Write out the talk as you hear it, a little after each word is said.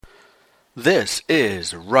This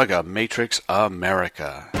is Rugga Matrix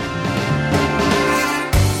America.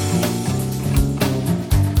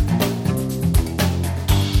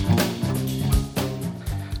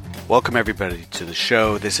 Welcome everybody to the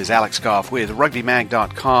show. This is Alex Goff with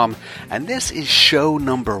RugbyMag.com, and this is show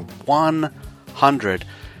number 100.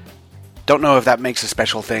 Don't know if that makes a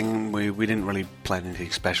special thing. We didn't really plan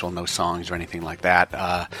anything special, no songs or anything like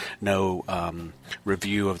that. No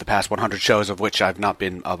review of the past 100 shows, of which I've not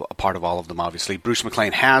been a part of all of them, obviously. Bruce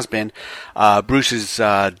McLean has been. Bruce is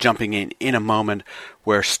jumping in a moment.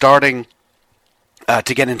 We're starting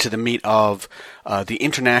to get into the meat of the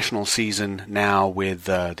international season now, with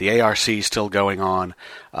the ARC still going on,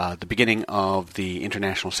 the beginning of the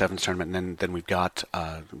International Sevens tournament, and then we've got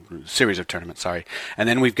a series of tournaments, and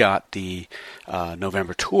then we've got the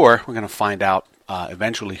November tour. We're going to find out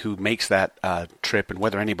eventually who makes that trip and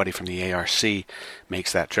whether anybody from the ARC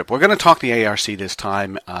makes that trip. We're going to talk the ARC this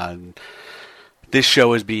time. This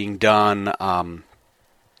show is being done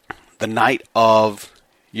the night of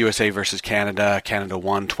USA versus Canada. Canada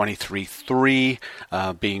won 23-3,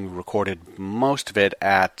 being recorded, most of it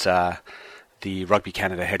at the Rugby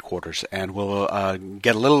Canada headquarters. And we'll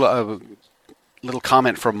get a little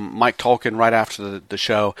comment from Mike Tolkien right after the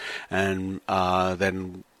show, and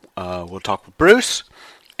then we'll talk with Bruce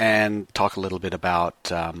and talk a little bit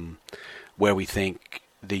about where we think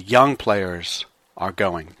the young players are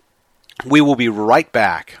going. We will be right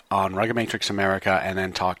back on Rugga Matrix America and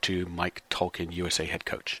then talk to Mike Tolkien, USA head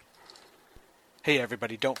coach. Hey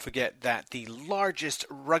everybody, don't forget that the largest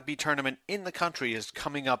rugby tournament in the country is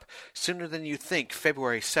coming up sooner than you think,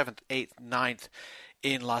 February 7th, 8th, 9th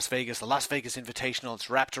in Las Vegas, the Las Vegas Invitational.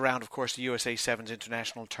 It's wrapped around, of course, the USA Sevens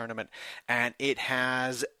International Tournament, and it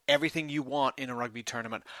has everything you want in a rugby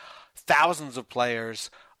tournament. Thousands of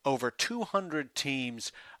players, over 200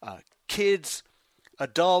 teams, kids,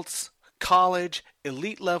 adults, college,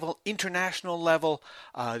 elite level, international level.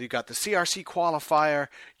 You've got the CRC qualifier.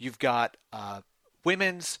 You've got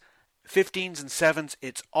women's 15s and 7s.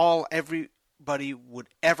 It's all everybody would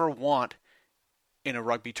ever want in a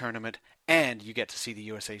rugby tournament. And you get to see the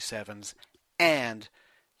USA Sevens. And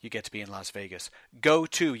you get to be in Las Vegas. Go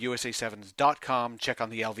to USA7s.com, check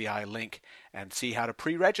on the LVI link, and see how to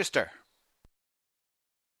pre-register.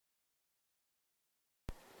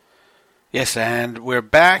 Yes, and we're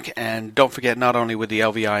back, and don't forget, not only with the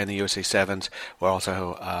LVI and the USA Sevens, we're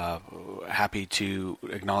also happy to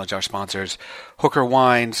acknowledge our sponsors, Hooker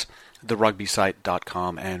Wines,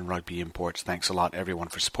 therugbysite.com, and Rugby Imports. Thanks a lot, everyone,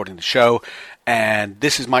 for supporting the show. And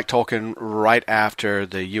this is Mike Tolkien right after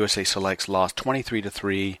the USA Selects lost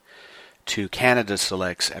 23-3 to Canada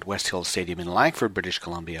Selects at West Hill Stadium in Langford, British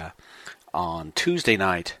Columbia on Tuesday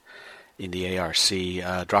night in the ARC,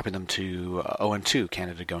 dropping them to 0-2,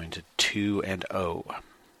 Canada going to 2-0.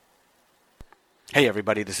 Hey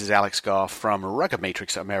everybody, this is Alex Goff from Rugga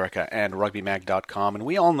Matrix America and RugbyMag.com, and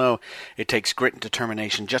we all know it takes grit and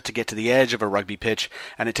determination just to get to the edge of a rugby pitch,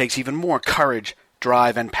 and it takes even more courage,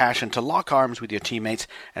 drive, and passion to lock arms with your teammates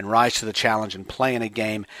and rise to the challenge and play in a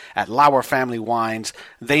game. At Lauer Family Wines,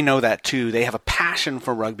 they know that too. They have a passion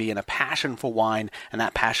for rugby and a passion for wine, and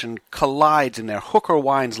that passion collides in their Hooker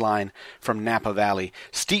Wines line from Napa Valley,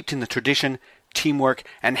 steeped in the tradition, teamwork,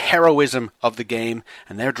 and heroism of the game,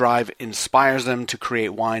 and their drive inspires them to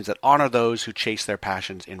create wines that honor those who chase their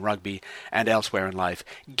passions in rugby and elsewhere in life.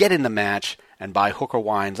 Get in the match and buy Hooker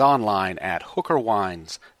Wines online at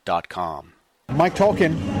hookerwines.com. Mike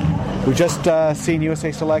Tolkien, we've just seen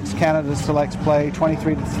USA Selects, Canada Selects play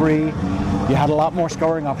 23-3. You had a lot more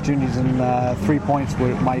scoring opportunities than 3 points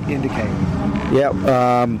might indicate. Yeah,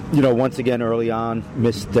 once again early on,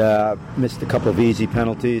 missed a couple of easy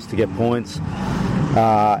penalties to get points.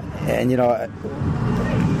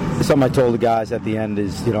 Something I told the guys at the end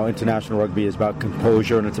is, international rugby is about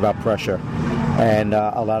composure and it's about pressure. And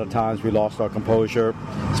a lot of times we lost our composure,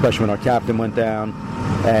 especially when our captain went down,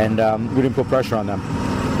 and we didn't put pressure on them.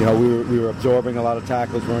 We were absorbing a lot of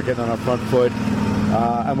tackles, we weren't getting on our front foot,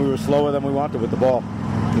 and we were slower than we wanted with the ball.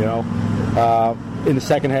 In the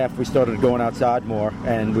second half, we started going outside more,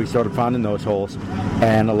 and we started finding those holes.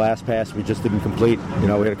 And the last pass, we just didn't complete. We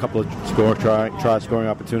had a couple of try scoring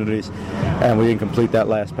opportunities, and we didn't complete that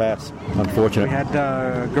last pass. Unfortunate. We had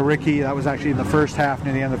Garicki. That was actually in the first half.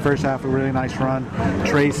 Near the end of the first half, a really nice run.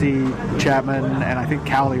 Tracy, Chapman, and I think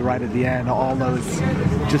Cowley right at the end. All those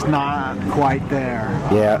just not quite there.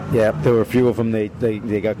 Yeah. There were a few of them.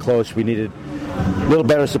 They got close. We needed little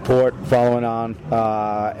better support following on,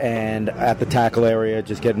 and at the tackle area,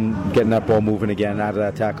 just getting that ball moving again out of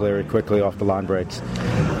that tackle area quickly off the line breaks.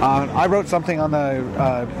 I wrote something on the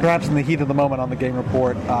perhaps in the heat of the moment on the game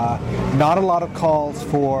report. Not a lot of calls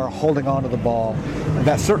for holding on to the ball.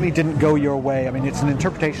 That certainly didn't go your way. I mean, it's an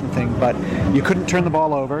interpretation thing, but you couldn't turn the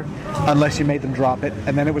ball over unless you made them drop it,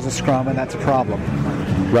 and then it was a scrum, and that's a problem.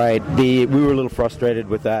 Right. We were a little frustrated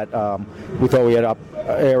with that. We thought we had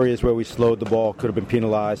areas where we slowed the ball, could have been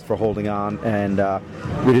penalized for holding on, and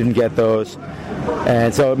we didn't get those.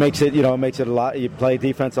 And so it makes it a lot. You play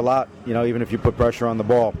defense a lot, even if you put pressure on the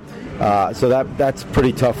ball. So that's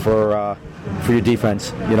pretty tough for your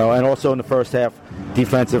defense, And also in the first half,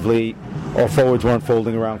 defensively, our forwards weren't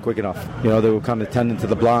folding around quick enough. They were kind of tending to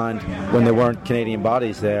the blind when there weren't Canadian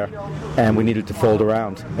bodies there, and we needed to fold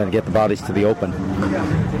around and get the bodies to the open.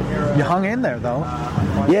 You hung in there, though.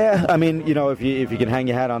 Yeah, I mean, if you can hang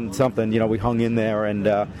your hat on something, we hung in there, and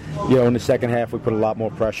in the second half we put a lot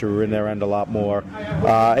more pressure. We were in their end a lot more.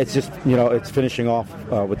 It's just, it's finishing off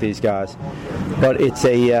with these guys. But it's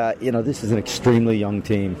this is an extremely young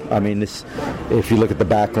team. I mean, if you look at the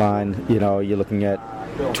back line, you're looking at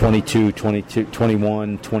 22,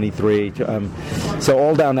 21, 23. So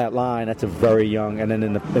all down that line, that's a very young. And then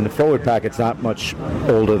in the forward pack, it's not much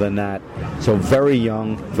older than that. So very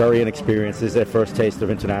young, very inexperienced. This is their first taste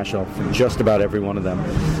of international for just about every one of them.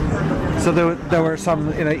 So there were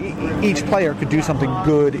some, each player could do something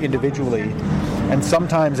good individually. And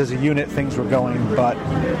sometimes as a unit things were going, but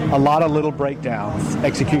a lot of little breakdowns,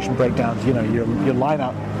 execution breakdowns, your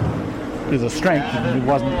lineup is a strength, and he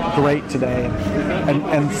wasn't great today,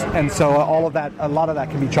 and so all of that, a lot of that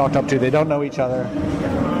can be chalked up to they don't know each other,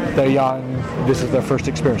 they're young, this is their first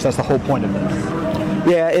experience. That's the whole point of this.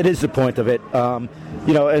 Yeah, it is the point of it.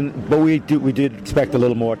 But we did expect a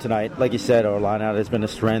little more tonight. Like you said, our line-out has been a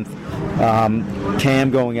strength.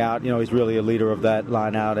 Cam going out, he's really a leader of that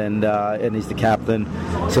line-out, and he's the captain.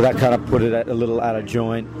 So that kind of put it a little out of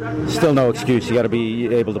joint. Still no excuse. You got to be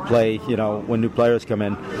able to play, when new players come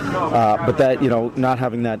in. But that, not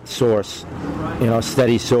having that source,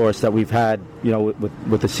 steady source that we've had,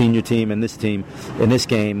 with the senior team and this team in this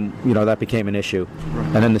game, that became an issue.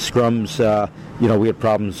 And then the scrums, we had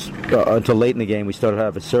problems until late in the game. We started to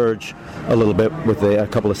have a surge a little bit with a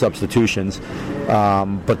couple of substitutions.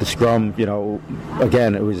 But the scrum,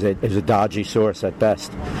 again, it was a dodgy source at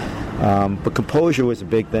best. But composure was a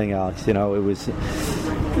big thing, Alex. It was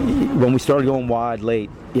when we started going wide late,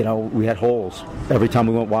 we had holes. Every time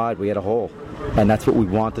we went wide, we had a hole. And that's what we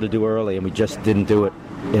wanted to do early, and we just didn't do it.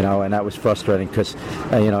 And that was frustrating because,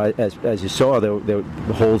 as you saw, the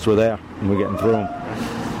holes were there, and we're getting through them.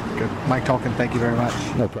 Good. Mike Tolkin, thank you very much.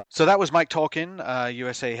 No problem. So that was Mike Tolkin,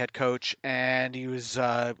 USA head coach, and he was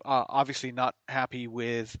obviously not happy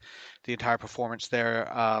with the entire performance there.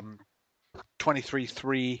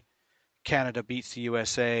 23-3, Canada beats the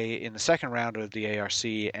USA in the second round of the ARC,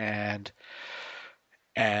 and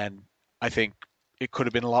I think it could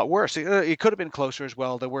have been a lot worse. It could have been closer as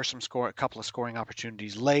well. There were a couple of scoring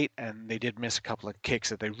opportunities late, and they did miss a couple of kicks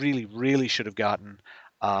that they really, really should have gotten.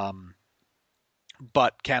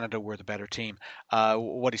 But Canada were the better team.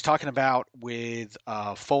 What he's talking about with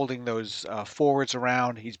folding those forwards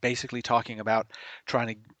around, he's basically talking about trying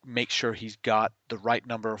to make sure he's got the right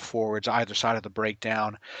number of forwards either side of the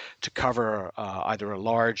breakdown to cover either a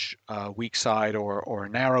large weak side or a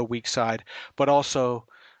narrow weak side, but also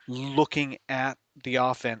looking at the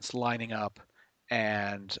offense lining up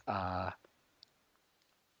and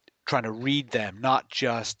trying to read them, not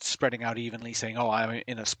just spreading out evenly saying, I'm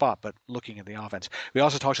in a spot, but looking at the offense. We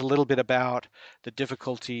also talked a little bit about the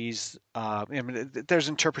difficulties. There's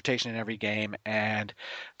interpretation in every game, and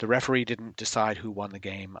the referee didn't decide who won the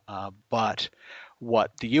game. But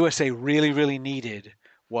what the USA really, really needed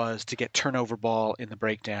was to get turnover ball in the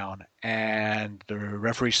breakdown, and the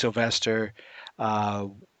referee Sylvester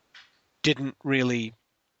didn't really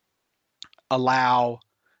allow.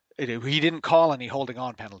 He didn't call any holding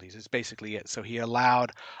on penalties. It's basically it. So he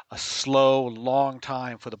allowed a slow, long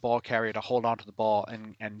time for the ball carrier to hold on to the ball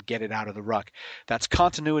and get it out of the ruck. That's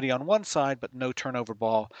continuity on one side, but no turnover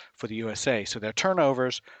ball for the USA. So their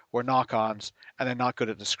turnovers were knock-ons, and they're not good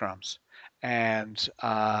at the scrums. And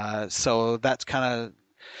so that's kind of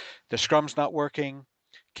the scrums not working,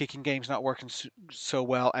 kicking game's not working so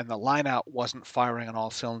well, and the line-out wasn't firing on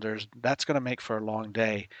all cylinders. That's going to make for a long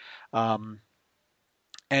day.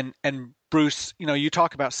 And Bruce, you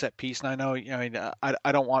talk about set piece, and I know,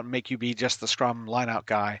 I don't want to make you be just the scrum line-out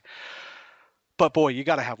guy, but boy, you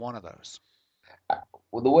got to have one of those.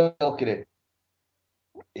 Well, the way I look at it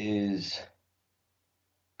is,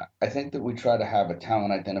 I think that we try to have a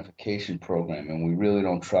talent identification program, and we really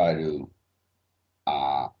don't try to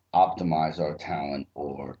optimize our talent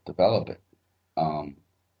or develop it. Um,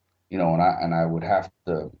 and I would have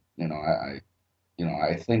to,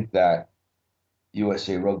 I think that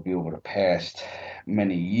USA Rugby over the past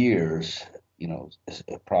many years,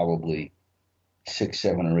 probably 6,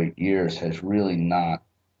 7, or 8 years, has really not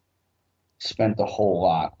spent a whole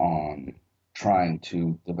lot on trying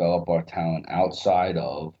to develop our talent outside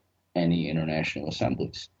of any international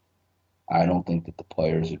assemblies. I don't think that the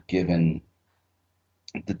players are given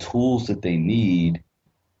the tools that they need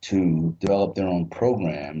to develop their own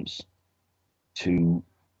programs to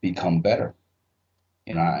become better.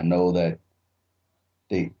 I know that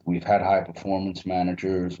we've had high performance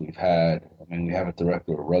managers. We have a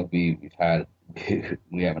director of rugby.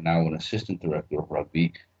 We have now an assistant director of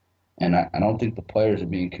rugby, and I don't think the players are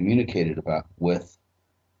being communicated about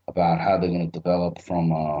how they're going to develop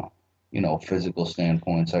from a physical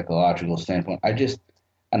standpoint, psychological standpoint. I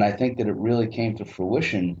think that it really came to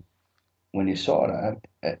fruition when you saw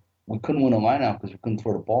it. We couldn't win a lineout because we couldn't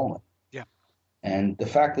throw the ball in. Yeah. And the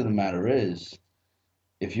fact of the matter is,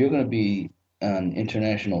 if you're going to be an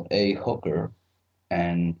international A hooker,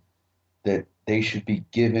 and that they should be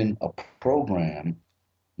given a program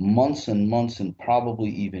months and months, and probably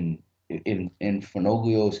even in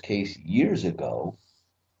Finoglio's case years ago.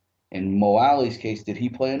 In Mo Ali's case, did he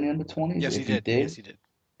play in the under-20s? Yes, he did. Yes, he did.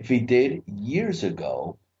 If he did years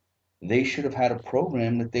ago, they should have had a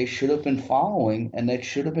program that they should have been following and that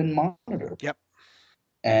should have been monitored. Yep.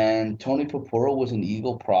 And Tony Papura was an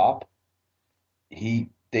Eagle prop.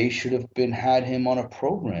 They should have had him on a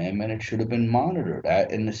program, and it should have been monitored.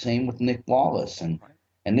 And the same with Nick Wallace, and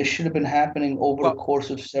this should have been happening over the course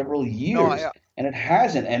of several years, and it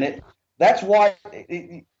hasn't. And that's why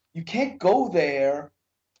you can't go there.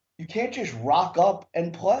 You can't just rock up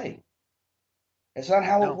and play. That's not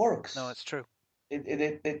how it works. No, it's true.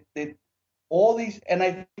 All these, and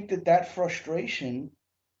I think that frustration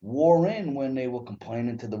wore in when they were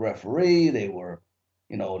complaining to the referee. They were.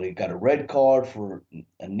 They got a red card for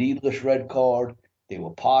a needless red card. They were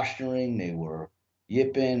posturing. They were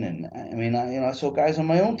yipping. And I saw guys on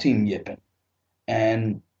my own team yipping.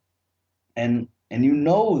 And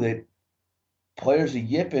that players are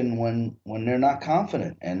yipping when they're not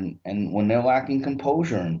confident and when they're lacking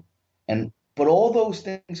composure. But all those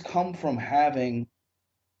things come from having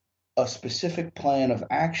a specific plan of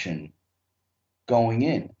action going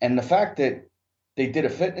in. And the fact that they did a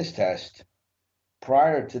fitness test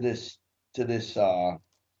prior to this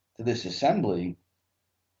assembly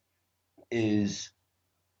is,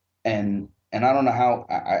 and I don't know how,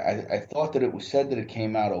 I thought that it was said that it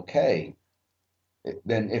came out okay.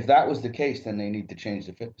 Then if that was the case, then they need to change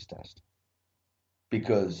the fitness test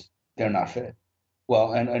because they're not fit.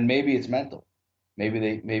 Well, and maybe it's mental. Maybe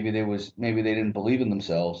they didn't believe in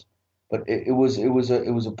themselves, but it was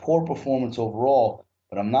a poor performance overall.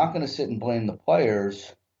 But I'm not going to sit and blame the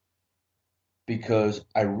players, because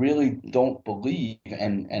I really don't believe,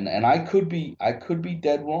 and I could be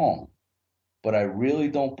dead wrong, but I really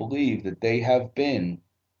don't believe that they have been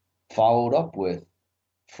followed up with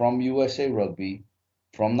from USA Rugby,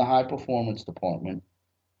 from the high performance department,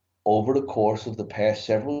 over the course of the past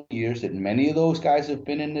several years, that many of those guys have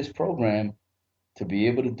been in this program to be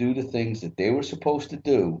able to do the things that they were supposed to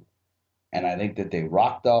do. And I think that they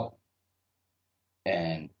rocked up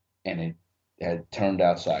and it had turned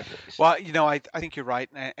out sideways. Well, I think you're right,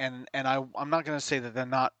 and I'm not going to say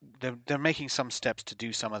that they're making some steps to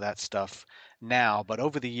do some of that stuff now, but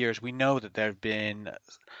over the years we know that there have been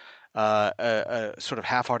a sort of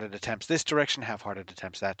half-hearted attempts this direction, half-hearted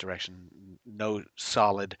attempts that direction, no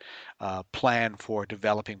solid plan for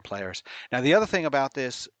developing players. Now, the other thing about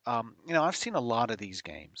this, I've seen a lot of these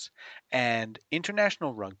games, and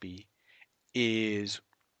international rugby is,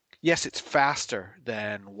 yes, it's faster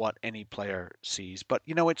than what any player sees, but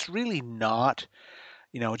it's really not,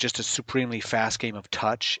 just a supremely fast game of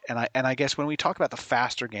touch. And I guess when we talk about the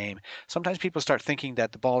faster game, sometimes people start thinking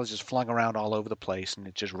that the ball is just flung around all over the place and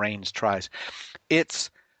it just rains tries. It's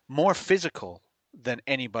more physical than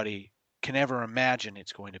anybody can ever imagine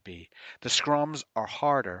it's going to be. The scrums are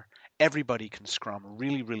harder. Everybody can scrum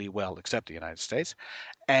really, really well, except the United States.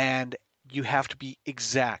 And you have to be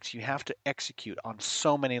exact. You have to execute on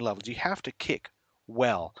so many levels. You have to kick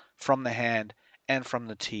well from the hand and from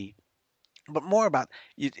the tee. But more about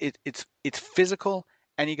it's physical,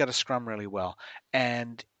 and you got to scrum really well.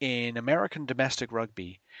 And in American domestic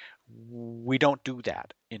rugby, we don't do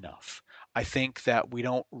that enough. I think that we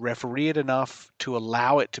don't referee it enough to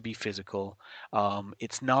allow it to be physical.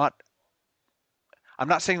 It's not. I'm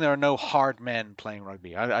not saying there are no hard men playing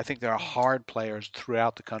rugby. I think there are hard players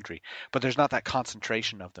throughout the country, but there's not that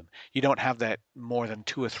concentration of them. You don't have that more than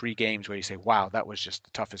 2 or 3 games where you say, "Wow, that was just the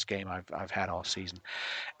toughest game I've had all season."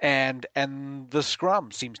 And the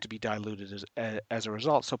scrum seems to be diluted as a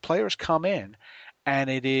result. So players come in, and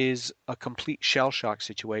it is a complete shell shock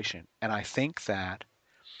situation. And I think that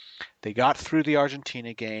they got through the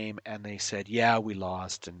Argentina game and they said, yeah, we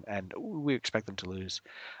lost and we expect them to lose.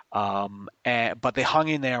 But they hung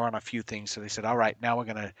in there on a few things. So they said, all right, now we're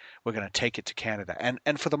gonna take it to Canada.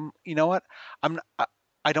 And for them, you know what? I'm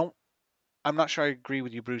not sure I agree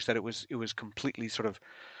with you, Bruce, that it was completely sort of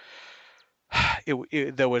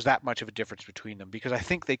there was that much of a difference between them, because I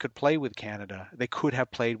think they could play with Canada. They could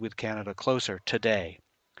have played with Canada closer today,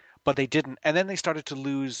 but they didn't. And then they started to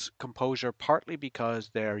lose composure, partly because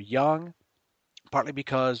they're young, partly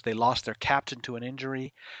because they lost their captain to an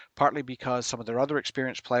injury, partly because some of their other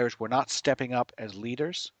experienced players were not stepping up as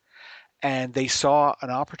leaders, and they saw an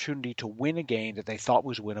opportunity to win a game that they thought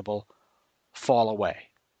was winnable fall away.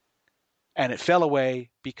 And it fell away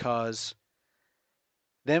because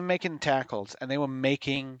them making tackles, and they were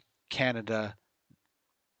making Canada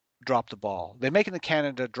drop the ball. They're making the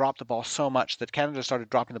Canada drop the ball so much that Canada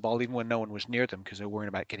started dropping the ball even when no one was near them because they were worrying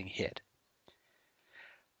about getting hit.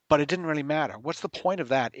 But it didn't really matter. What's the point of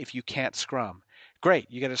that if you can't scrum? Great,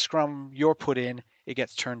 you get a scrum, you're put in, it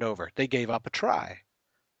gets turned over. They gave up a try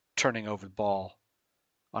turning over the ball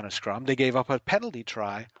on a scrum. They gave up a penalty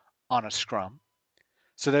try on a scrum.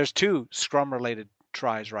 So there's 2 scrum-related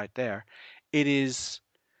tries right there. It's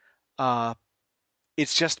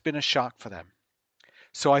just been a shock for them.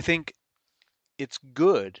 So I think it's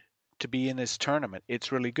good to be in this tournament.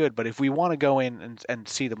 It's really good. But if we want to go in and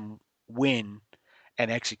see them win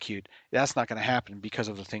and execute, that's not going to happen because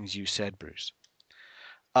of the things you said, Bruce.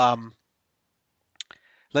 Let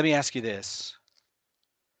me ask you this.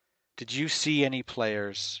 Did you see any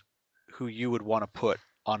players who you would want to put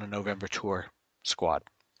on a November tour squad?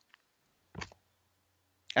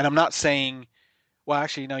 And I'm not saying, well,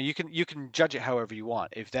 actually, no, you can judge it however you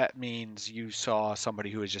want. If that means you saw somebody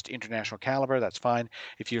who is just international caliber, that's fine.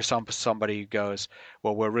 If you're somebody who goes,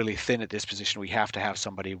 well, we're really thin at this position, we have to have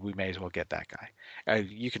somebody, we may as well get that guy.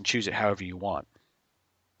 You can choose it however you want.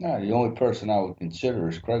 No, the only person I would consider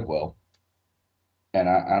is Craigwell, and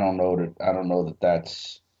I don't know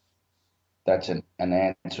that's an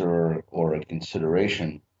answer or a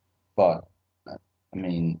consideration, but I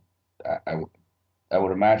mean, I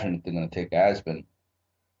would imagine that they're going to take Asbin,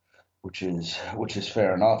 which is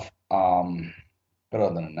fair enough. But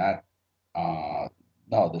other than that,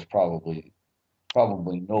 no, there's probably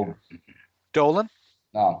no. Dolan?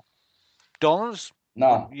 No. Dolan's?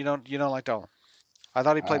 No. You don't like Dolan? I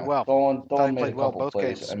thought he played well. Dolan made a couple both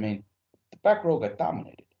plays. games. I mean, the back row got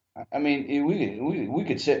dominated. I mean, we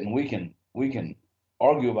could sit and we can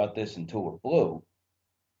argue about this until we're blue.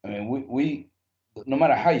 I mean, we no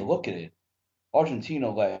matter how you look at it, Argentina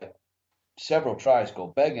let several tries go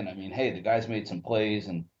begging. I mean, hey, the guys made some plays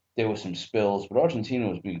and there were some spills, but Argentina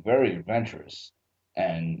was being very adventurous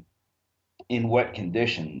and in wet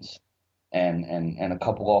conditions, and a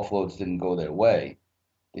couple offloads didn't go their way.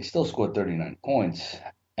 They still scored 39 points,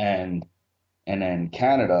 and then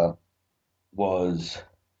Canada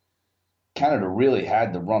really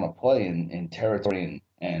had the run of play in territory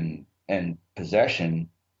and possession,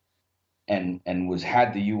 and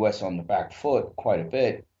had the U.S. on the back foot quite a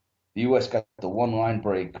bit. The U.S. got the one line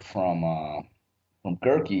break from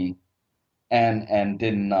Gerke, and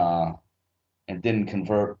didn't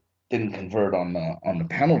convert on the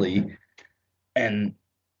penalty. And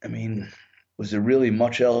I mean, was there really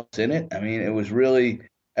much else in it? I mean, it was really.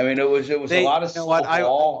 I mean, it was a lot of slow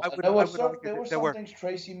ball. There were some things.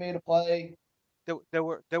 Tracy made a play.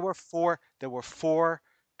 There were four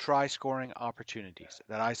try-scoring opportunities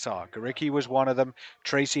that I saw. Gerke was one of them.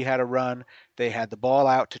 Tracy had a run. They had the ball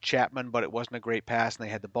out to Chapman, but it wasn't a great pass, and they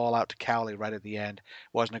had the ball out to Cowley right at the end.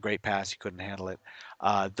 It wasn't a great pass. He couldn't handle it.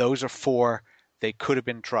 Those are 4. They could have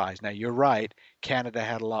been tries. Now, you're right. Canada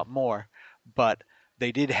had a lot more, but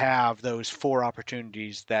they did have those 4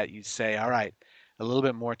 opportunities that you'd say, all right, a little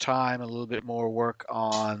bit more time, a little bit more work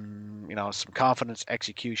on, some confidence,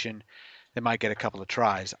 execution. They might get a couple of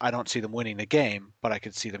tries. I don't see them winning the game, but I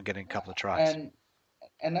could see them getting a couple of tries.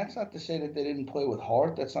 And that's not to say that they didn't play with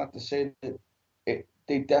heart. That's not to say that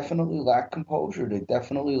they definitely lack composure. They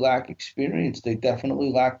definitely lack experience. They definitely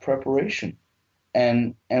lack preparation.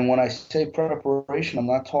 And when I say preparation, I'm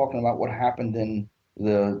not talking about what happened in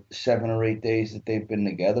the 7 or 8 days that they've been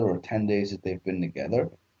together or 10 days that they've been together.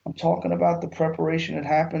 I'm talking about the preparation that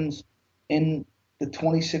happens in the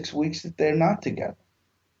 26 weeks that they're not together.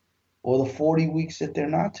 or the 40 weeks that they're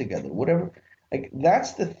not together, whatever. Like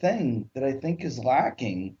that's the thing that I think is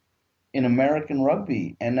lacking in American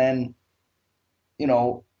rugby. And then, you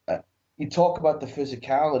know, you talk about the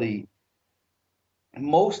physicality.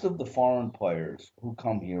 Most of the foreign players who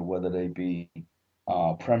come here, whether they be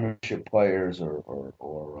Premiership players or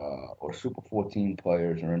Super 14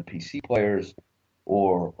 players or NPC players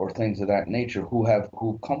or things of that nature, who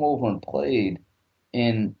come over and played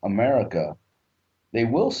in America, they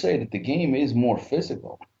will say that the game is more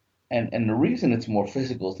physical. And the reason it's more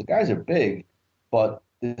physical is the guys are big, but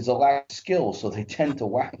there's a lack of skill, so they tend to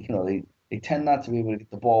whack, they tend not to be able to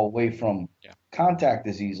get the ball away from contact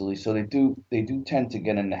as easily, so they do tend to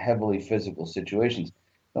get into heavily physical situations.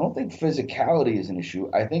 I don't think physicality is an issue.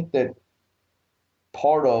 I think that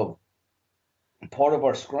part of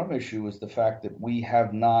our scrum issue is the fact that we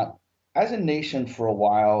have not, as a nation, for a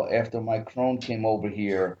while after Mike Crone came over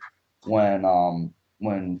here,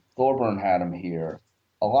 when Thorburn had him here,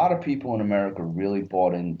 a lot of people in America really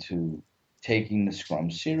bought into taking the scrum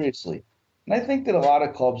seriously. And I think that a lot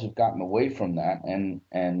of clubs have gotten away from that, and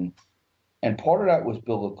part of that was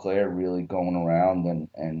Bill Leclerc really going around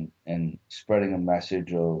and spreading a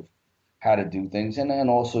message of how to do things, and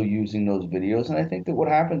also using those videos. And I think that what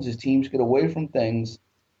happens is teams get away from things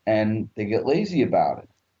and they get lazy about it.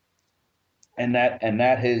 And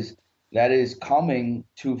that is coming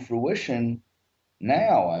to fruition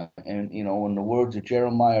now. And in the words of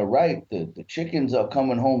Jeremiah Wright, the chickens are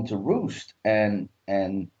coming home to roost. And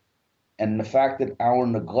the fact that our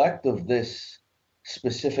neglect of this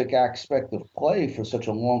specific aspect of play for such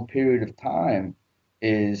a long period of time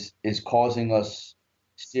is causing us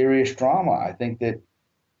serious drama. I think that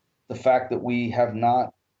the fact that we have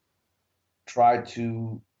not tried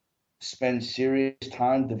to spend serious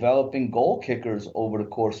time developing goal kickers over the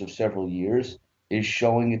course of several years is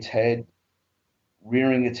showing its head,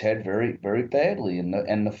 rearing its head very, very badly.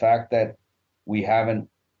 And the fact that we haven't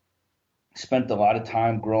spent a lot of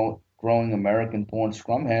time growing American-born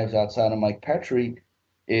scrum halves outside of Mike Petrie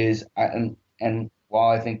is, and while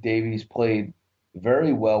I think Davies played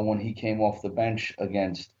very well when he came off the bench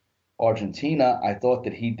against Argentina, I thought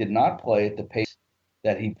that he did not play at the pace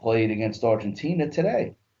that he played against Argentina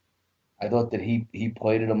today. I thought that he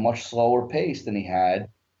played at a much slower pace than he had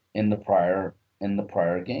in the prior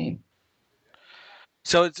game.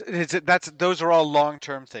 So those are all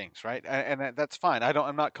long-term things, right? And that's fine.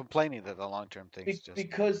 I'm not complaining that the long-term things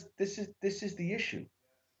because this is the issue,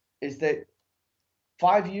 is that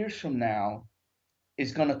 5 years from now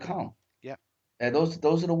is going to come. Yeah. And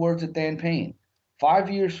those are the words of Dan Payne. 5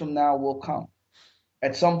 years from now will come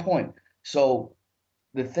at some point. So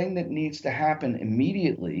the thing that needs to happen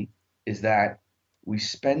immediately is that we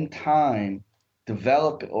spend time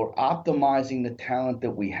developing or optimizing the talent that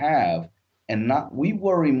we have, and we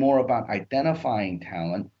worry more about identifying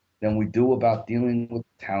talent than we do about dealing with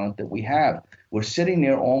the talent that we have. We're sitting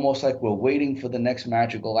there almost like we're waiting for the next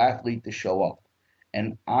magical athlete to show up.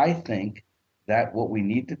 And I think that what we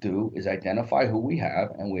need to do is identify who we have,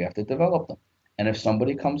 and we have to develop them. And if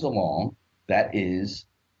somebody comes along that is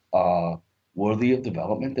worthy of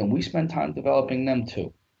development, then we spend time developing them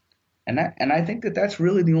too. And I think that that's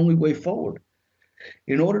really the only way forward.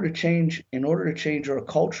 In order to change our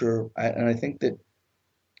culture, and I think that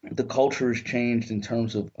the culture has changed in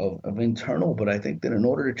terms of internal, but I think that in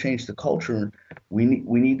order to change the culture, we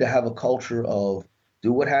need to have a culture of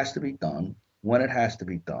do what has to be done, when it has to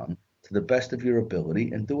be done, to the best of your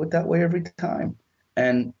ability, and do it that way every time.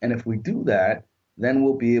 And if we do that, then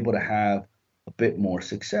we'll be able to have a bit more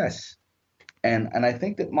success. And I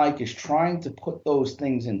think that Mike is trying to put those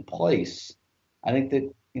things in place. I think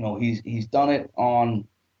that he's done it on,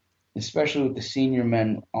 especially with the senior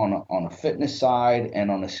men, on a fitness side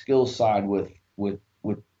and on a skills side with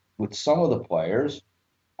some of the players.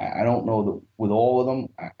 I don't know that with all of them.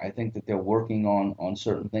 I think that they're working on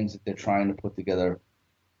certain things that they're trying to put together,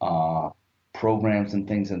 programs and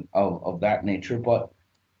things of that nature. But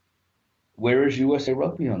where is USA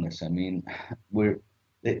Rugby on this? I mean,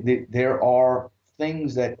 there are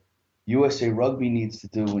things that USA Rugby needs to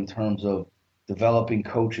do in terms of developing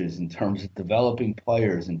coaches, in terms of developing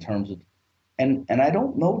players, in terms of, and I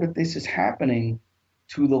don't know that this is happening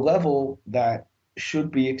to the level that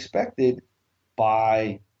should be expected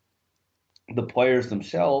by the players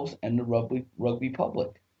themselves and the rugby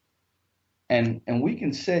public. And we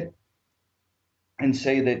can sit and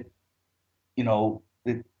say that,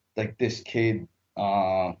 that like this kid,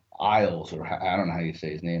 Isles, or I don't know how you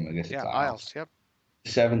say his name. I guess it's Isles. Yep.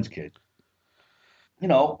 Sevens kid.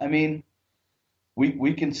 I mean,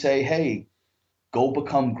 we can say, hey, go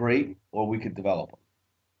become great, or we could develop him.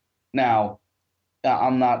 Now,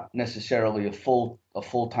 I'm not necessarily a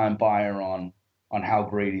full-time buyer on how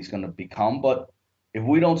great he's going to become, but if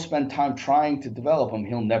we don't spend time trying to develop him,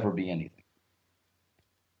 he'll never be anything.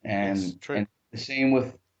 Yes, true. And the same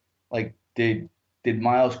with, like, did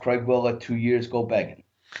Miles Craigwell let 2 years go begging?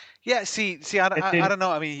 Yeah, see, I don't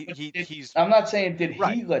know. I mean, he's I'm not saying did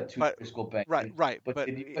right, he let 2 but years go begging, right. but But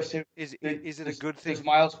did USA, is it a good thing? does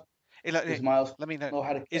Miles Let let me know. know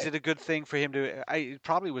how to Is kick? it a good thing for him to? It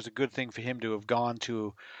probably was a good thing for him to have gone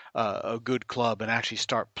to a good club and actually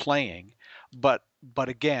start playing. But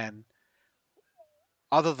again,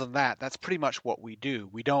 other than that, that's pretty much what we do.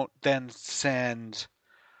 We don't then send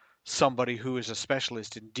somebody who is a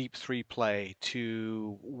specialist in deep three play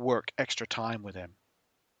to work extra time with him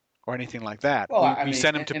or anything like that. Well, I We mean,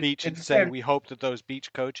 send him to beach and say we hope that those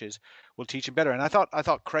beach coaches will teach him better. And I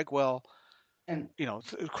thought Craigwell, and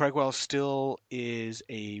Craigwell still is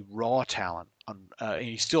a raw talent.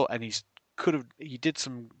 He did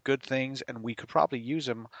some good things, and we could probably use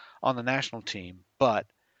him on the national team. But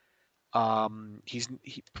he's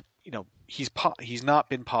not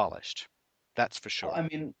been polished. That's for well, sure. I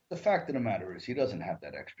mean, the fact of the matter is he doesn't have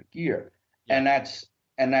that extra gear, Yeah.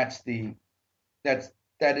 and that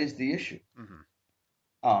is the issue.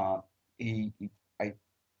 Mm-hmm. He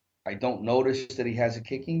I don't notice that he has a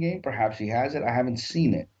kicking game. Perhaps he has it. I haven't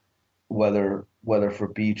seen it, whether for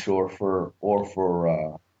beach or for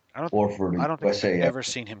the I don't think USA. I've ever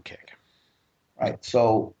seen him kick. Right.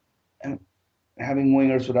 So, and having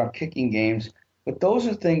wingers without kicking games, but those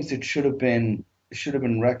are things that should have been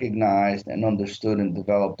recognized and understood and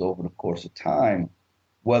developed over the course of time,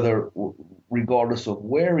 regardless of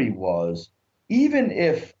where he was, even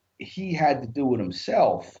if he had to do it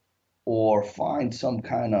himself or find some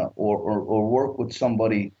kind of or work with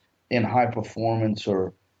somebody in high performance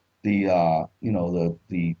or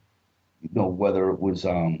whether it was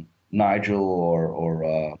Nigel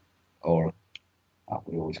or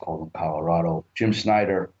we always call him Colorado, Jim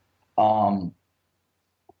Snyder,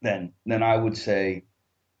 then I would say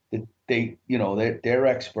that they're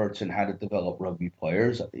experts in how to develop rugby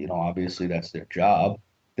players. Obviously that's their job.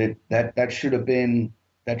 That should have been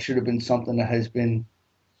something that has been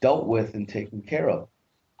dealt with and taken care of.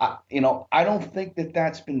 I don't think that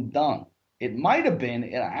that's been done. It might have been,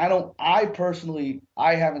 and I personally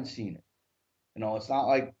haven't seen it. It's not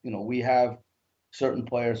like, we have certain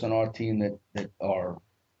players on our team that are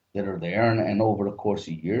there, and over the course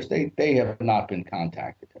of years, they have not been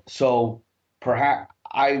contacted. So perhaps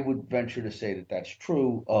I would venture to say that that's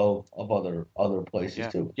true of other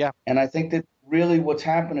places too. Yeah. And I think that really what's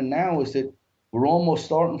happening now is that we're almost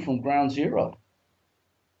starting from ground zero.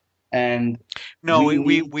 And no,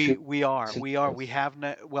 we are. We have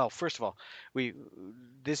well. First of all,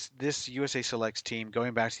 this USA Selects team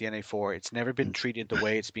going back to the NA4. It's never been treated the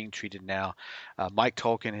way it's being treated now. Mike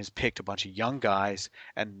Tolkien has picked a bunch of young guys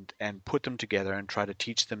and put them together and try to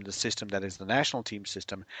teach them the system that is the national team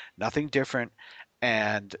system. Nothing different.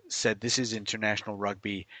 And said this is international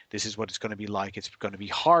rugby. This is what it's going to be like. It's going to be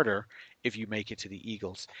harder if you make it to the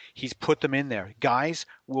Eagles. He's put them in there. Guys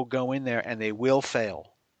will go in there and they will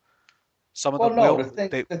fail. Some of them will. The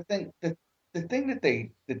thing that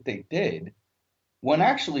they did when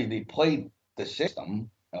actually they played the system,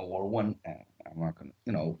 or when I'm not gonna,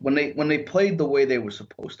 when they played the way they were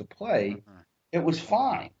supposed to play, it was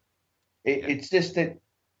fine. It's just that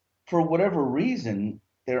for whatever reason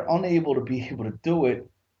they're unable to be able to do it.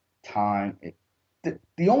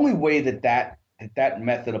 The only way that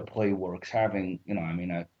method of play works, having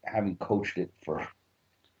coached it for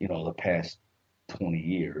the past 20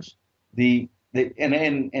 years. And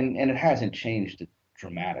it hasn't changed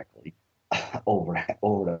dramatically over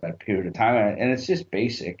that period of time. And it's just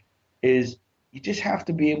basic, is you just have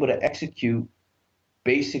to be able to execute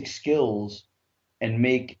basic skills and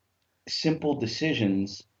make simple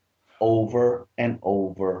decisions over and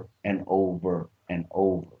over and over and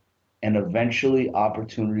over. And eventually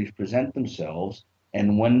opportunities present themselves.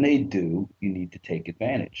 And when they do, you need to take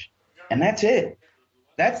advantage. And that's it.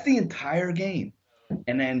 That's the entire game.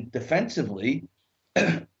 And then defensively,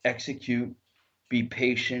 execute, be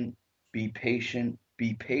patient,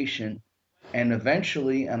 and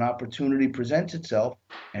eventually an opportunity presents itself.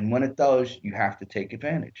 And when it does, you have to take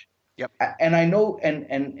advantage. Yep. And I know,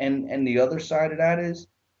 and the other side of that is,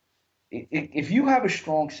 if you have a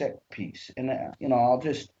strong set piece, and I'll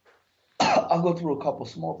go through a couple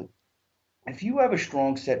small things. If you have a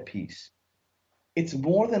strong set piece, it's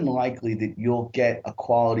more than likely that you'll get a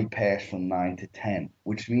quality pass from 9 to 10,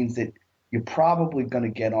 which means that you're probably going to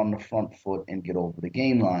get on the front foot and get over the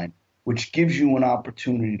game line, which gives you an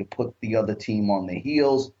opportunity to put the other team on their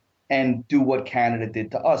heels and do what Canada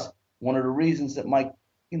did to us. one of the reasons that Mike,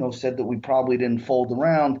 said that we probably didn't fold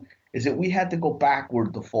around is that we had to go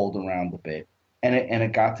backward to fold around a bit, and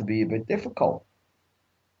it got to be a bit difficult.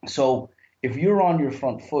 So if you're on your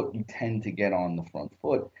front foot, you tend to get on the front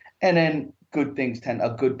foot, and then a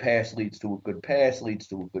good pass leads to a good pass, leads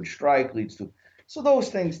to a good strike, so those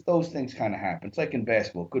things kind of happen. It's like in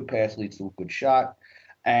basketball, good pass leads to a good shot,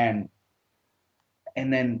 and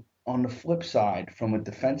then on the flip side, from a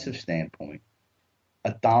defensive standpoint,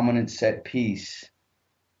 a dominant set piece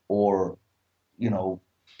or,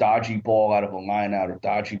 dodgy ball out of a line out or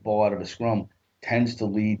dodgy ball out of a scrum tends to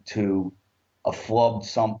lead to a flubbed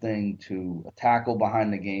something, to a tackle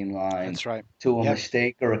behind the game line. That's right. To a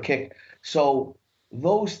mistake or a kick. So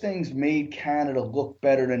those things made Canada look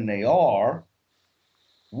better than they are.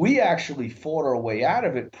 We actually fought our way out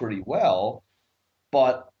of it pretty well,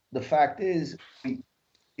 but the fact is, if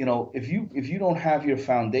you don't have your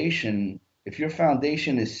foundation, if your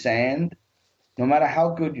foundation is sand, no matter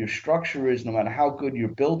how good your structure is, no matter how good your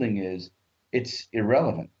building is, it's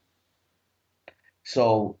irrelevant.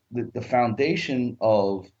 So the foundation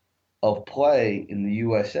of play in the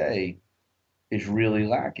USA is really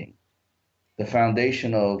lacking. The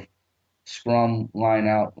foundation of scrum, line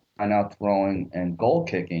out throwing, and goal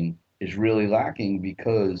kicking is really lacking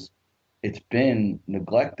because it's been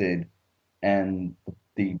neglected, and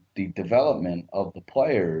the development of the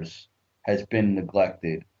players has been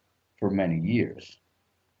neglected for many years.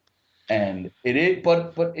 And it is,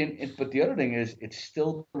 but the other thing is, it's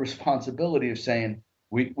still the responsibility of saying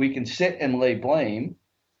we can sit and lay blame,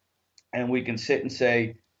 and we can sit and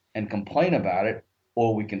say and complain about it,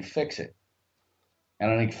 or we can fix it.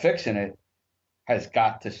 And I think fixing it has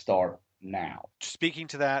got to start now. Speaking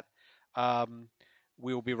to that,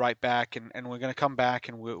 we will be right back, and we're going to come back,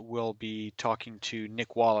 and we'll be talking to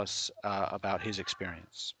Nick Wallace about his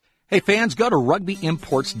experience. Hey fans, go to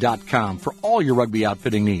rugbyimports.com for all your rugby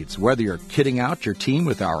outfitting needs. Whether you're kitting out your team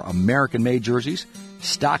with our American-made jerseys,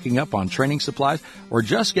 stocking up on training supplies, or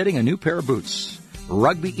just getting a new pair of boots,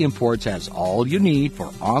 Rugby Imports has all you need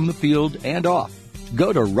for on the field and off.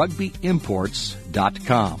 Go to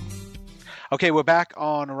rugbyimports.com. Okay, we're back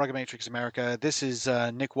on Rugby Matrix America. This is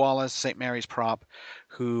Nick Wallace, St. Mary's prop,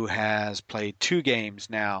 who has played 2 games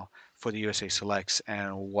now for the USA Selects,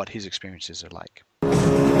 and what his experiences are like.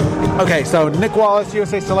 Okay, so Nick Wallace,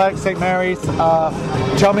 USA Select, St. Mary's.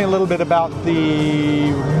 Tell me a little bit about the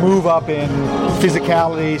move up in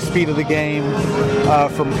physicality, speed of the game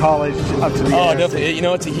from college up to the Oh, definitely.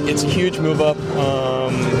 It's a huge move up.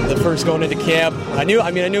 The first going into camp, I knew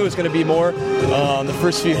it was going to be more. The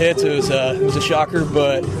first few hits, it was a shocker,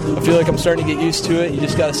 but I feel like I'm starting to get used to it. You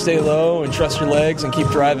just got to stay low and trust your legs and keep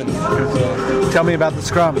driving. So. Tell me about the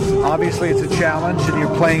scrums. Obviously, it's a challenge, and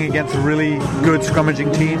you're playing against really good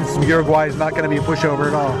scrummaging teams. Uruguay is not going to be a pushover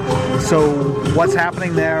at all. So, what's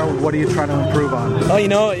happening there? What are you trying to improve on?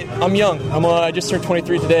 I'm young. I just turned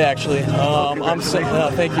 23 today, actually.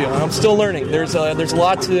 Thank you. I'm still learning. There's a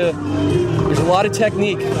lot of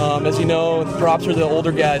technique. As you know, the props are the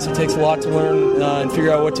older guys. It takes a lot to learn and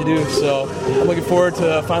figure out what to do. So I'm looking forward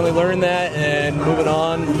to finally learning that and moving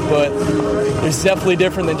on. But it's definitely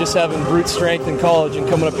different than just having brute strength in college and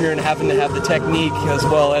coming up here and having to have the technique as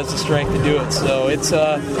well as the strength to do it. So it's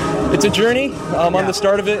a journey. I'm on the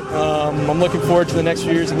start of it. I'm looking forward to the next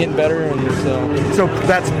few years and getting better. And so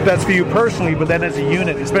that's for you personally, but then as a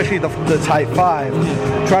unit, especially the Type 5,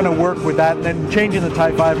 trying to work with that and then changing the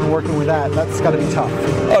Type 5 and working with that's got to be tough.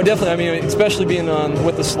 Oh, definitely. especially being on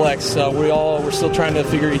with the Selects, we're still trying to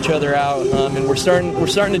figure each other out, and we're starting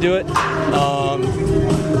to do it.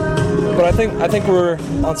 But I think we're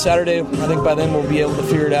on Saturday. I think by then we'll be able to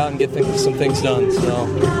figure it out and get some things done. So.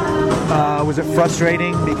 Was it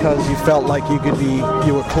frustrating because you felt like you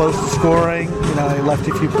were close to scoring? You left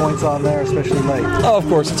a few points on there, especially late. Oh, of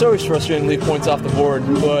course, it's always frustrating to leave points off the board,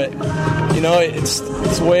 but it's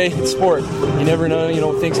the way it's sport. You never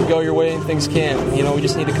know. Things can go your way and things can't. We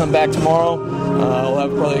just need to come back tomorrow. We'll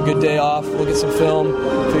have probably a good day off. Look at some film,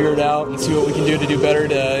 figure it out, and see what we can do to do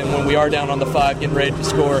better. And when we are down on the 5, getting ready to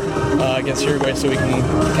score against Uruguay, so we can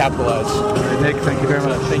capitalize. All right, Nick, thank you very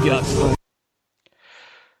much. Thank you.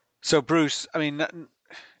 So, Bruce,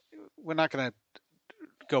 we're not going to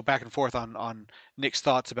go back and forth on Nick's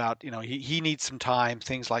thoughts about, he needs some time,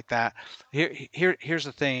 things like that. Here's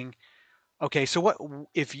the thing. Okay, so what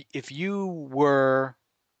if you were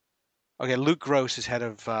Luke Gross is head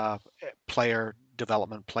of player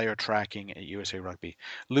development, player tracking at USA Rugby.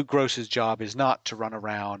 Luke Gross's job is not to run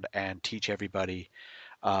around and teach everybody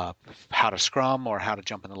how to scrum or how to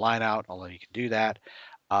jump in the line out, although you can do that.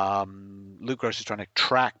 Luke Gross is trying to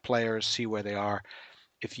track players, see where they are.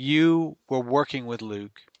 If you were working with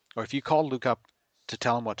Luke Or if you called Luke up to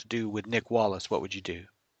tell him what to do with Nick Wallace, what would you do?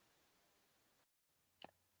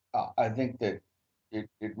 I think that it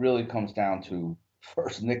really comes down to,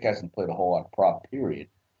 first, Nick hasn't played a whole lot of prop, period.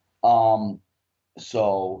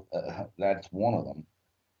 So that's one of them.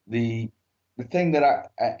 The thing that I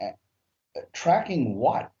tracking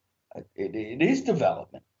what? It is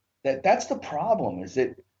development. That's the problem, is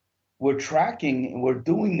that we're tracking and we're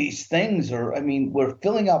doing these things, or we're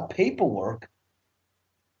filling out paperwork.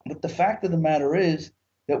 But the fact of the matter is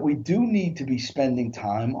that we do need to be spending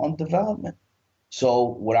time on development. So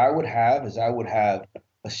what I would have is I would have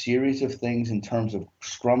a series of things in terms of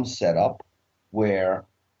scrum setup, where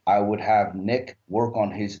I would have Nick work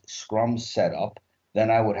on his scrum setup. Then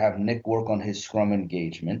I would have Nick work on his scrum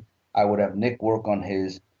engagement. I would have Nick work on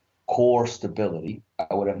his core stability.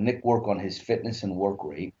 I would have Nick work on his fitness and work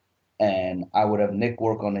rate. And I would have Nick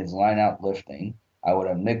work on his line out lifting. I would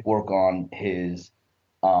have Nick work on his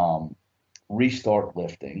restart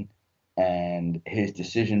lifting and his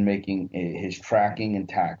decision making, his tracking and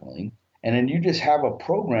tackling. And then you just have a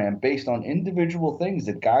program based on individual things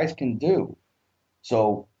that guys can do.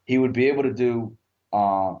 So he would be able to do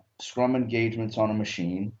scrum engagements on a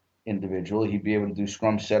machine individually. He'd be able to do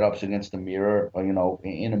scrum setups against a mirror,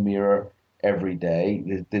 in a mirror every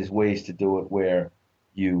day. There's ways to do it where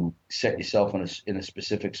you set yourself in a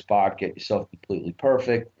specific spot, get yourself completely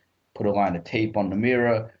perfect, put a line of tape on the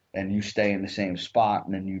mirror, and you stay in the same spot,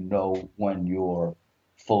 and then you know when you're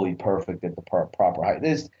fully perfect at the proper height.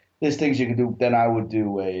 There's things you can do. Then I would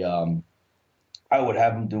do I would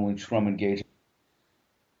have him doing scrum engagements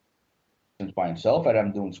by himself. I'd have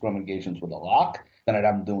him doing scrum engagements with a lock. Then I'd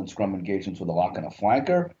have him doing scrum engagements with a lock and a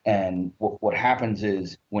flanker. And what happens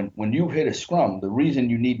is when you hit a scrum, the reason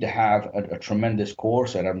you need to have a tremendous core,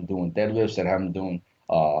 so I'd have him doing deadlifts, I'd have him doing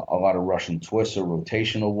a lot of Russian twists or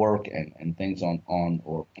rotational work and things on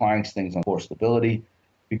or planks, things on core stability.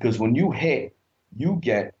 Because when you hit, you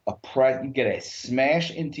get a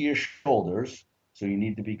smash into your shoulders, so you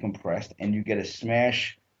need to be compressed, and you get a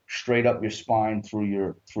smash straight up your spine through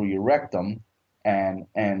your rectum, and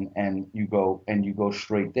you go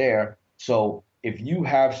straight there. So if you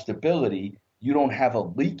have stability, you don't have a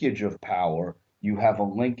leakage of power, you have a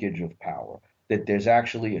linkage of power. That there's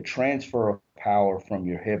actually a transfer of power from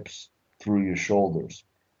your hips through your shoulders,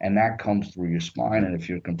 and that comes through your spine. And if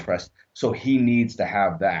you're compressed, so he needs to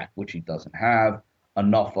have that, which he doesn't have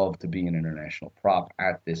enough of to be an international prop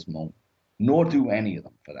at this moment, nor do any of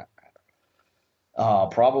them for that matter.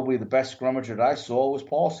 Probably the best scrummager that I saw was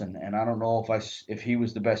Paulson, and I don't know if he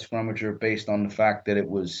was the best scrummager based on the fact that it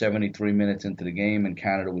was 73 minutes into the game and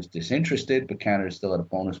Canada was disinterested, but Canada still had a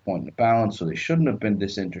bonus point in the balance, so they shouldn't have been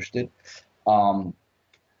disinterested.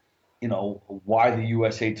 Why the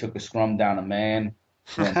USA took a scrum down a man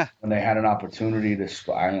when they had an opportunity to,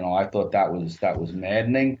 I thought that was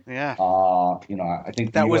maddening. Yeah. I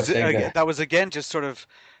think that was again just sort of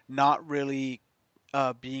not really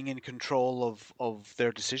being in control of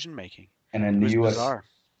their decision making. And then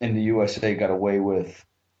the USA got away with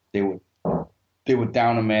they would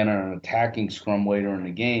down a man on an attacking scrum later in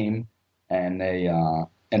the game, and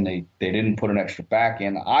they didn't put an extra back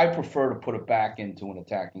in. I prefer to put it back into an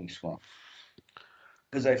attacking scrum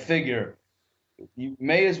because I figure you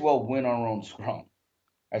may as well win our own scrum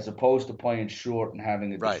as opposed to playing short and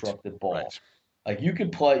having a disrupted ball. Right. Like you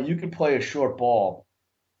could play a short ball,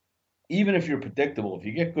 even if you're predictable. If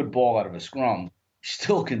you get good ball out of a scrum, you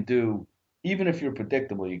still can do. Even if you're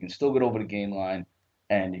predictable, you can still get over the gain line,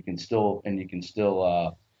 and you can still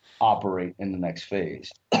operate in the next phase.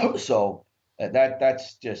 So.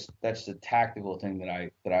 That's the tactical thing that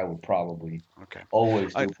I would probably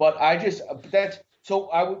always do.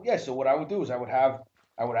 So what I would do is I would have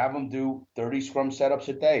them do 30 scrum setups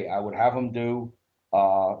a day. I would have them do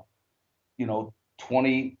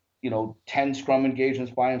 10 scrum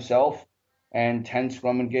engagements by himself and 10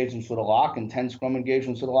 scrum engagements with a lock and 10 scrum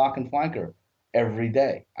engagements with a lock and flanker every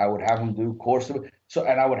day. I would have him do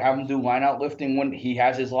and I would have him do line out lifting when he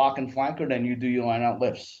has his lock and flanker, then you do your line out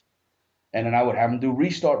lifts. And then I would have him do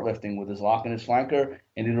restart lifting with his lock and his flanker,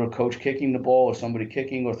 and either a coach kicking the ball or somebody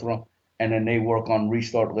kicking or throwing, and then they work on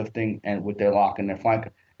restart lifting and with their lock and their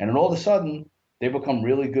flanker. And then all of a sudden, they become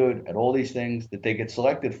really good at all these things that they get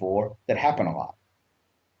selected for that happen a lot.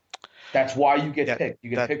 That's why you get picked.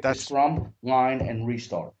 You get picked for scrum, line, and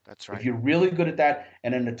restart. That's right. If you're really good at that,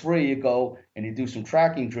 and then the 3, you go and you do some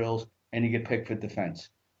tracking drills, and you get picked for defense.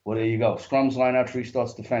 Well, there you go. Scrums, lineouts,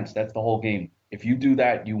 restarts, defense. That's the whole game. If you do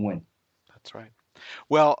that, you win. That's right.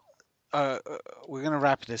 Well, we're going to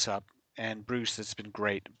wrap this up. And Bruce, it's been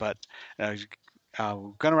great, but we're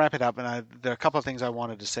going to wrap it up. And there are a couple of things I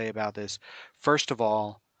wanted to say about this. First of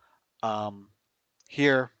all,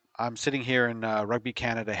 Here, I'm sitting here in Rugby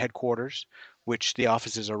Canada headquarters, which the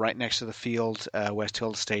offices are right next to the field, West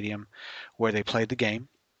Hill Stadium, where they played the game.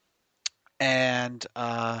 And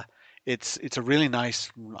it's a really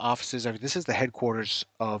nice offices. This is the headquarters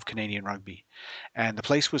of Canadian Rugby, and the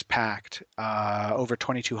place was packed, over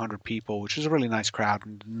 2,200 people, which was a really nice crowd.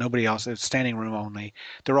 And nobody else. It's standing room only.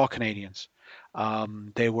 They're all Canadians.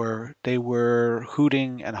 They were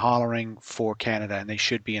hooting and hollering for Canada, and they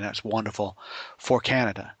should be, and that's wonderful for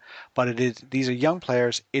Canada. But these are young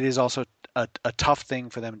players. It is also a tough thing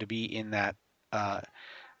for them to be in that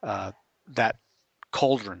that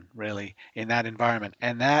cauldron, really, in that environment,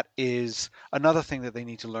 and that is another thing that they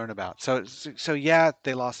need to learn about. So yeah,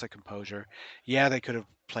 they lost their composure. Yeah, they could have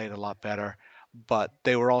played a lot better, but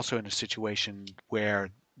they were also in a situation where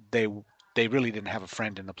they really didn't have a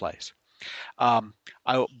friend in the place. But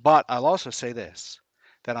I'll also say this,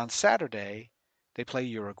 that on Saturday they play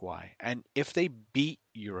Uruguay, and if they beat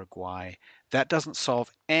Uruguay, that doesn't solve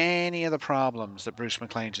any of the problems that Bruce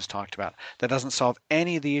McLean just talked about. That doesn't solve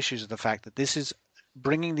any of the issues of the fact that this is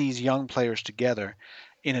bringing these young players together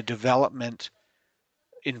in a development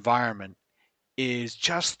environment is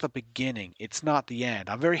just the beginning. It's not the end.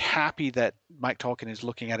 I'm very happy that Mike Tolkien is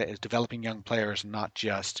looking at it as developing young players, and not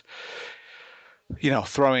just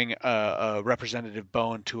throwing a representative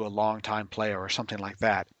bone to a long-time player or something like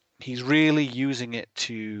that. He's really using it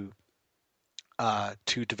to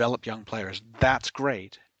develop young players. That's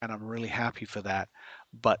great, and I'm really happy for that.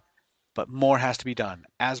 But more has to be done.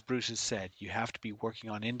 As Bruce has said, you have to be working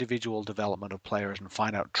on individual development of players and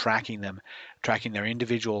tracking their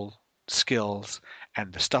individual skills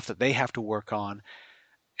and the stuff that they have to work on,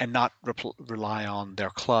 and not rely on their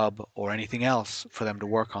club or anything else for them to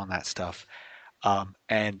work on that stuff. Can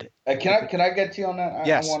I get to you on that?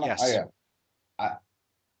 Yes.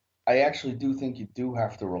 I actually do think you do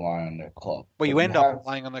have to rely on their club. Well, you end up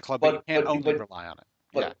relying on the club, but you can't only rely on it.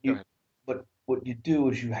 But what you do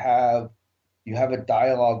is you have a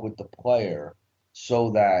dialogue with the player,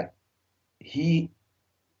 so that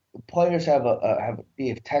players have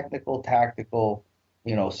be it technical, tactical,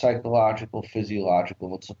 psychological,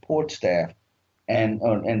 physiological, and support staff,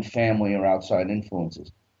 and family or outside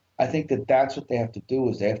influences. I think that's what they have to do,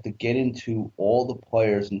 is they have to get into all the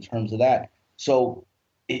players in terms of that. So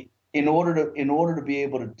in order to be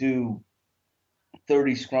able to do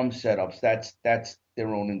 30 scrum setups, that's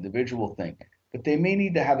their own individual thing. But they may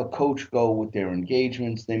need to have a coach go with their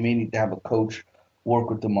engagements. They may need to have a coach work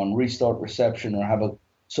with them on restart reception,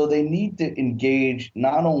 so they need to engage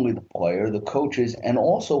not only the player, the coaches, and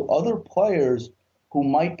also other players who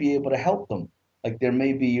might be able to help them. Like, there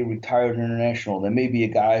may be a retired international. There may be a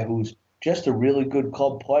guy who's just a really good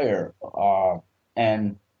club player,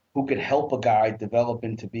 and who could help a guy develop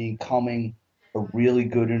into becoming a really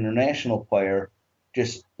good international player.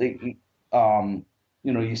 Just, you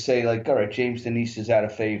say, like, all right, James Denise is out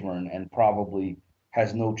of favor and probably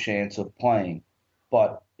has no chance of playing.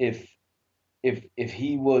 But if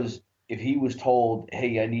he was told,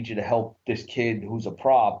 hey, I need you to help this kid who's a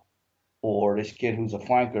prop, or this kid who's a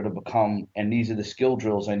flanker to become, and these are the skill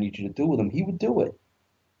drills I need you to do with him, he would do it.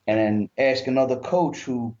 And then ask another coach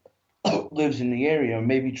who lives in the area,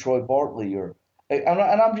 maybe Troy Bartley, and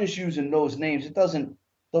I'm just using those names. It doesn't,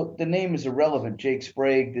 the name is irrelevant. Jake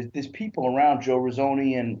Sprague, there's people around, Joe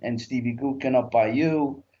Rizzoni and Stevie Gutkin up by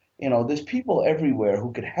you. There's people everywhere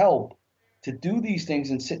who could help to do these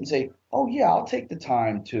things and sit and say, oh yeah, I'll take the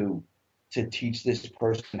time to teach this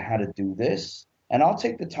person how to do this. And I'll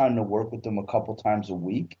take the time to work with them a couple times a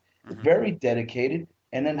week, very dedicated,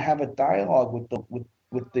 and then have a dialogue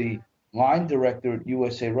with the line director at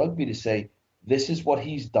USA Rugby to say, this is what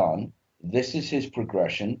he's done, this is his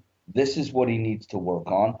progression, this is what he needs to work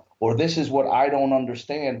on, or this is what I don't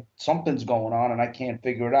understand, something's going on and I can't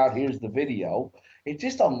figure it out, here's the video. It's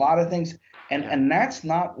just a lot of things, and that's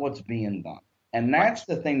not what's being done. And that's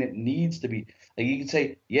the thing that needs to be, like, you can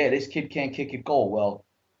say, yeah, this kid can't kick a goal. Well,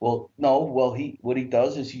 no. Well, what he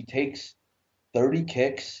does is he takes 30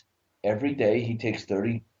 kicks every day. He takes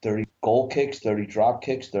 30 goal kicks, 30 drop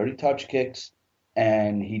kicks, 30 touch kicks,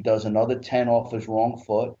 and he does another 10 off his wrong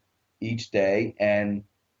foot each day. And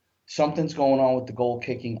something's going on with the goal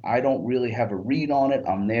kicking. I don't really have a read on it.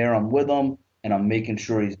 I'm there. I'm with him, and I'm making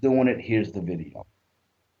sure he's doing it. Here's the video.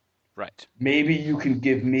 Right. Maybe you can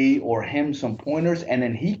give me or him some pointers, and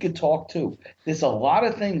then he could talk too. There's a lot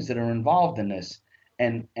of things that are involved in this.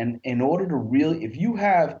 And in order to really, if you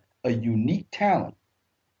have a unique talent,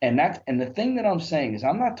 and the thing that I'm saying is,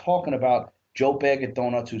 I'm not talking about Joe Bag of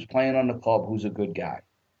Donuts who's playing on the club who's a good guy,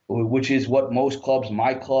 which is what most clubs,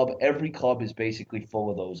 my club, every club is basically full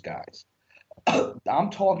of those guys. I'm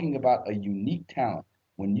talking about a unique talent.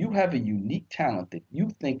 When you have a unique talent that you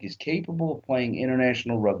think is capable of playing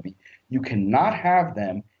international rugby, you cannot have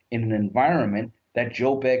them in an environment that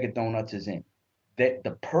Joe Bag of Donuts is in. That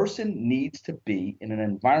the person needs to be in an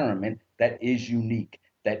environment that is unique,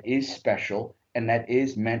 that is special, and that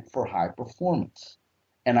is meant for high performance.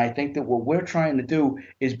 And I think that what we're trying to do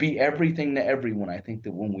is be everything to everyone. I think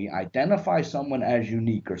that when we identify someone as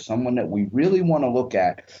unique or someone that we really want to look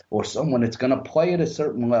at or someone that's going to play at a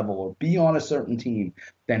certain level or be on a certain team,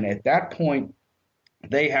 then at that point,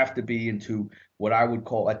 they have to be into what I would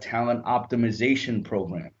call a talent optimization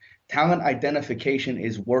program. Talent identification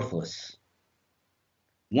is worthless.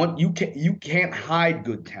 You can't hide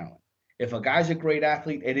good talent. If a guy's a great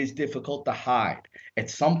athlete, it is difficult to hide.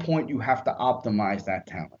 At some point, you have to optimize that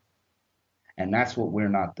talent. And that's what we're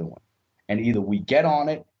not doing. And either we get on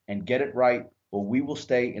it and get it right, or we will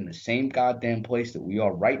stay in the same goddamn place that we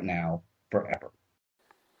are right now forever.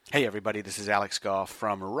 Hey everybody, this is Alex Goff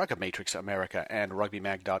from Rugged Matrix America and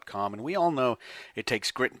RugbyMag.com, and we all know it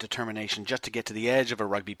takes grit and determination just to get to the edge of a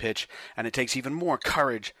rugby pitch, and it takes even more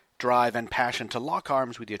courage, drive, and passion to lock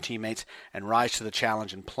arms with your teammates and rise to the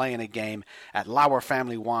challenge and play in a game. At Lauer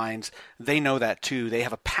Family Wines, they know that too. They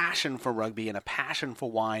have a passion for rugby and a passion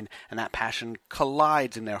for wine, and that passion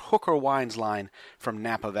collides in their Hooker Wines line from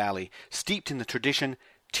Napa Valley, steeped in the tradition,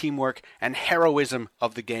 teamwork, and heroism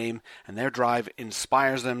of the game, and their drive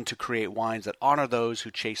inspires them to create wines that honor those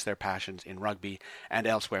who chase their passions in rugby and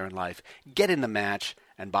elsewhere in life. Get in the match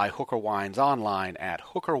and buy Hooker Wines online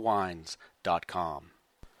at hookerwines.com.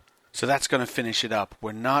 So that's going to finish it up.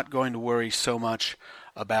 We're not going to worry so much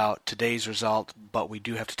about today's result, but we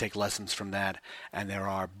do have to take lessons from that, and there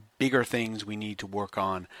are bigger things we need to work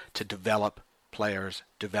on to develop players,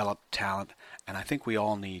 develop talent, and I think we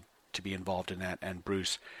all need to be involved in that. And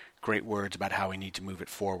Bruce, great words about how we need to move it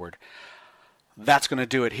forward. That's going to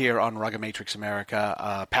do it here on Rugged Matrix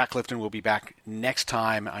America. Pat Clifton will be back next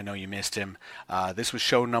time. I know you missed him. This was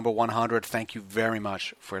show number 100. Thank you very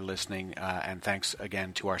much for listening, and thanks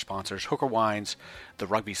again to our sponsors, Hooker Wines,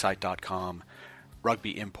 therugbysite.com,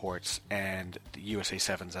 Rugby Imports, and the USA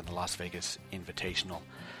Sevens and the Las Vegas Invitational.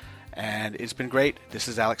 And it's been great. This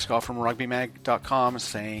is Alex Goff from RugbyMag.com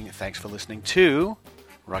saying thanks for listening to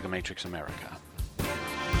Rugged Matrix America.